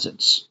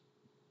reconnaissance.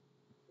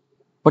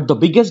 But the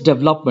biggest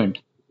development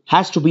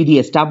has to be the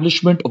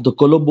establishment of the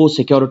Colombo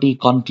Security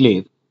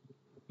Conclave,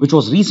 which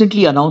was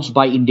recently announced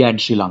by India and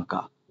Sri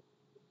Lanka.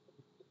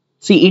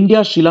 See,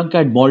 India, Sri Lanka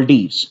and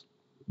Maldives,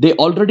 they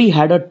already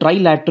had a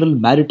trilateral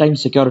maritime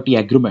security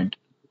agreement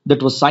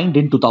that was signed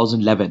in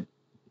 2011.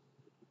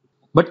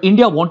 But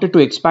India wanted to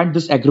expand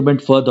this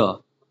agreement further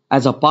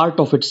as a part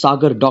of its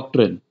Sagar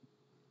Doctrine,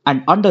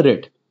 and under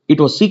it,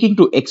 it was seeking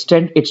to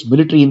extend its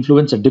military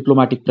influence and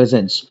diplomatic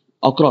presence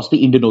across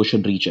the Indian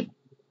Ocean region.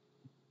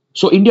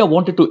 So India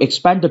wanted to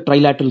expand the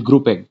trilateral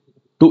grouping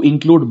to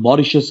include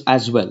Mauritius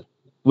as well,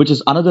 which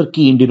is another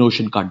key Indian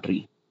Ocean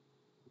country.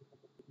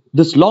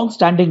 This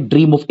long-standing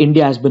dream of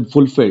India has been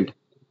fulfilled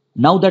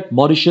now that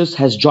Mauritius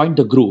has joined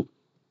the group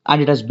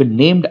and it has been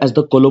named as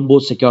the Colombo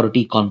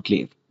Security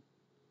Conclave.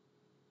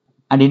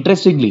 And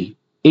interestingly,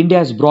 India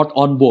has brought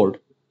on board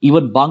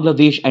even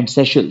Bangladesh and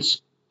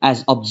Seychelles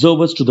as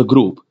observers to the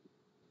group,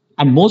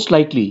 and most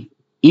likely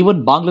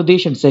even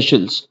Bangladesh and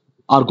Seychelles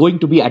are going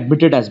to be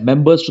admitted as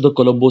members to the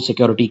Colombo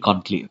Security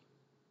Conclave.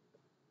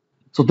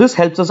 So this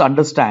helps us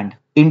understand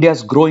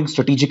India's growing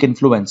strategic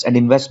influence and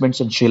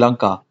investments in Sri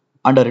Lanka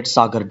under its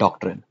Sagar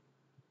Doctrine.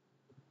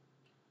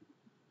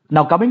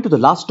 Now coming to the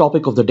last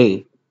topic of the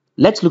day,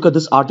 let's look at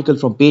this article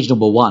from page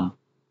number 1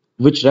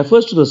 which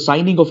refers to the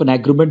signing of an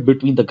agreement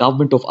between the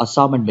government of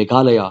Assam and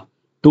Meghalaya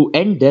to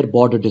end their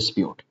border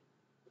dispute.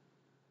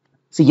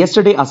 See,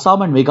 yesterday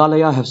Assam and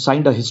Meghalaya have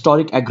signed a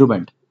historic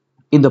agreement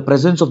in the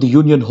presence of the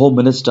Union Home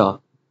Minister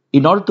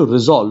in order to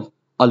resolve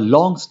a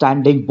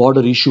long-standing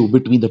border issue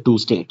between the two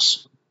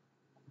states.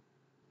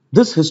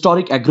 This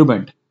historic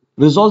agreement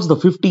resolves the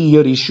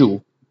 50-year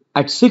issue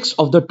at 6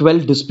 of the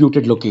 12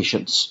 disputed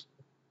locations.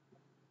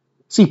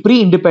 See,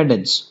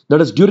 pre-independence,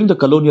 that is during the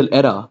colonial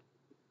era,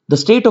 the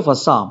state of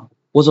Assam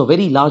was a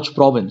very large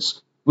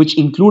province which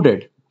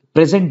included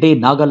present-day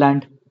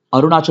Nagaland,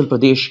 Arunachal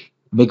Pradesh,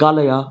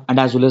 Meghalaya and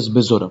as well as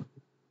Mizoram.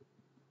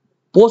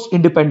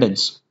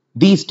 Post-independence,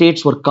 these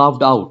states were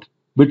carved out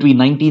between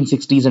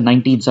 1960s and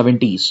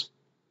 1970s,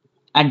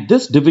 and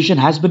this division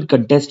has been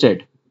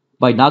contested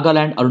by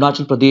Nagaland,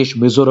 Arunachal Pradesh,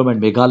 Mizoram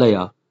and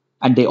Meghalaya,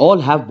 and they all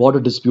have border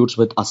disputes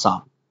with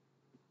Assam.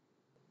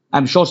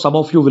 I'm sure some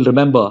of you will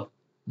remember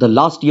the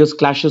last year's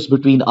clashes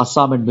between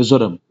Assam and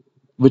Mizoram,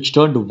 which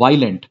turned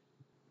violent,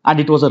 and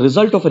it was a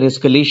result of an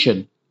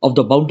escalation of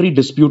the boundary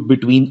dispute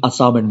between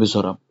Assam and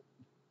Mizoram.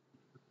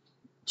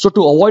 So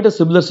to avoid a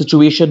similar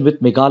situation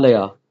with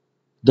Meghalaya,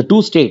 the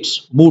two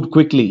states moved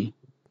quickly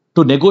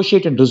to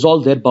negotiate and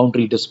resolve their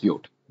boundary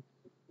dispute.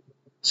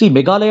 See,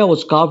 Meghalaya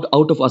was carved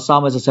out of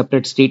Assam as a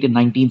separate state in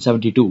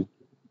 1972,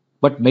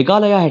 but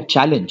Meghalaya had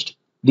challenged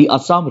the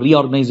Assam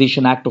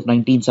Reorganization Act of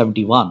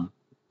 1971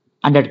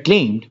 and had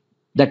claimed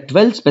that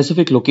 12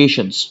 specific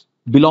locations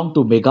belonged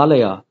to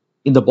Meghalaya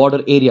in the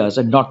border areas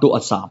and not to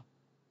Assam.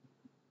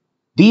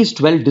 These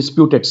 12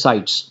 disputed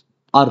sites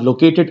are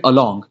located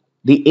along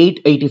the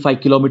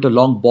 885-kilometer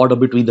long border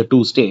between the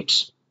two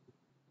states,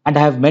 and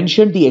I have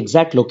mentioned the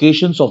exact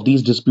locations of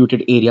these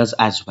disputed areas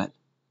as well.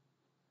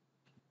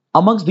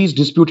 Amongst these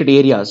disputed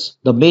areas,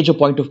 the major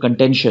point of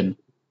contention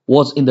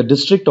was in the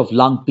district of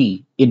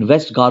Langpi in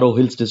West Garo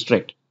Hills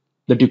district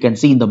that you can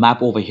see in the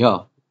map over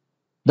here,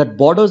 that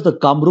borders the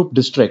Kamrup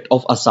district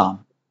of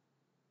Assam.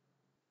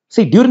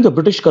 See, during the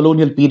British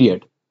colonial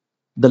period,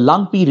 the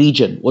Langpi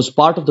region was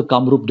part of the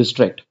Kamrup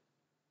district,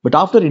 but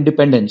after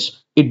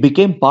independence, it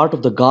became part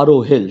of the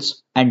Garo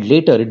Hills and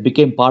later it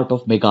became part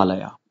of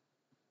Meghalaya.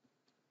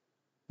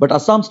 But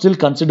Assam still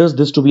considers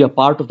this to be a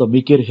part of the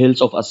Mikir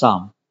Hills of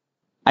Assam,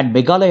 and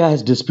Meghalaya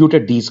has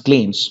disputed these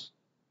claims,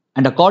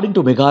 and according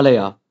to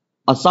Meghalaya,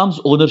 Assam's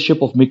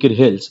ownership of Mikir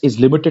Hills is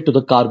limited to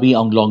the Karbi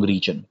Anglong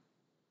region.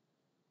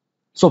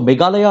 So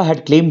Meghalaya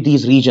had claimed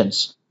these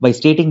regions by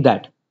stating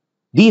that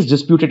these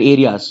disputed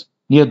areas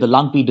near the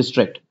Langpi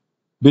district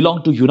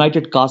belong to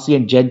United Khasi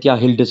and Jaintia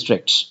Hill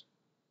districts,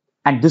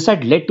 and this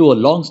had led to a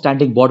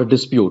long-standing border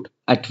dispute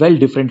at 12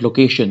 different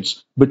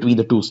locations between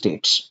the two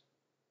states.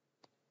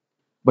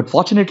 But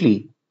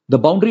fortunately, the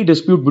boundary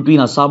dispute between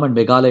Assam and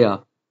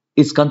Meghalaya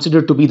is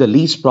considered to be the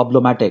least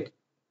problematic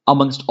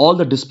amongst all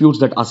the disputes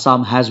that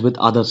Assam has with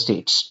other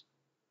states.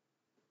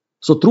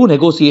 So through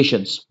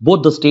negotiations,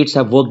 both the states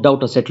have worked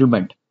out a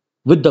settlement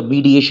with the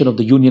mediation of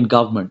the union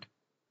government,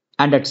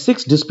 and at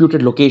 6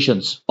 disputed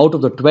locations out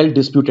of the 12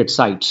 disputed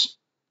sites,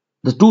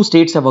 the two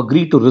states have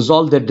agreed to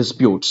resolve their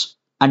disputes,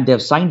 and they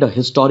have signed a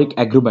historic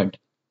agreement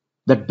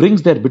that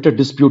brings their bitter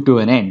dispute to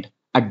an end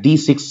at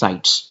these 6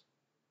 sites.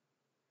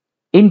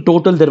 In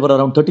total, there were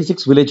around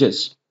 36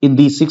 villages in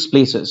these 6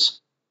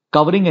 places,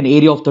 covering an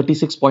area of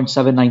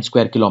 36.79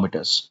 square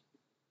kilometers.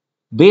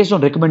 Based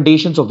on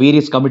recommendations of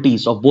various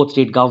committees of both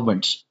state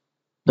governments,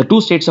 the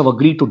two states have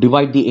agreed to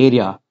divide the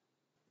area,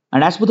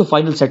 and as per the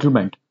final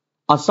settlement,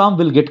 Assam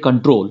will get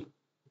control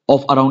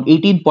of around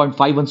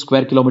 18.51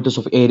 square kilometers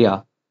of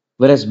area,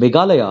 whereas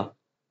Meghalaya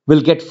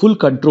will get full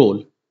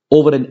control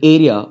over an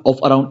area of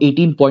around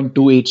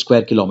 18.28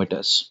 square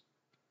kilometers.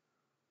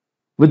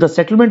 With the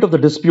settlement of the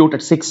dispute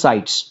at 6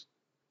 sites,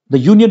 the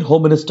Union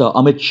Home Minister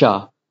Amit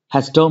Shah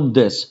has termed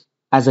this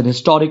as an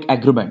historic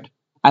agreement,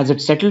 as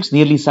it settles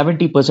nearly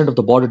 70% of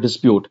the border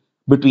dispute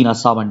between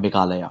Assam and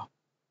Meghalaya.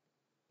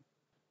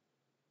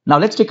 Now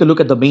let's take a look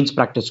at the mains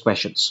practice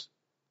questions.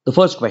 The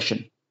first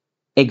question: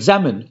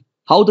 examine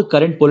how the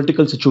current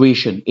political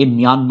situation in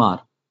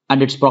Myanmar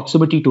and its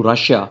proximity to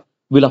Russia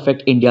will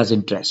affect India's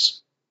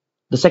interests.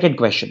 The second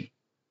question: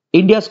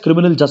 India's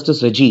criminal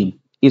justice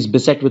regime is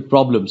beset with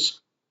problems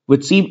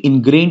which seem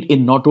ingrained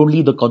in not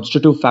only the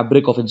constitutive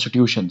fabric of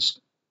institutions,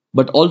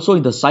 but also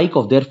in the psyche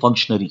of their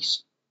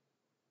functionaries.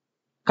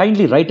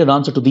 Kindly write an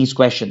answer to these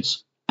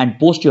questions and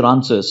post your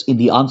answers in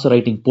the answer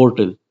writing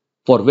portal,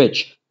 for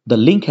which the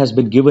link has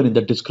been given in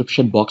the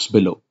description box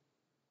below.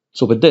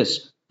 So with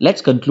this,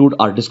 let's conclude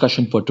our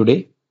discussion for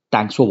today.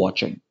 Thanks for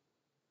watching.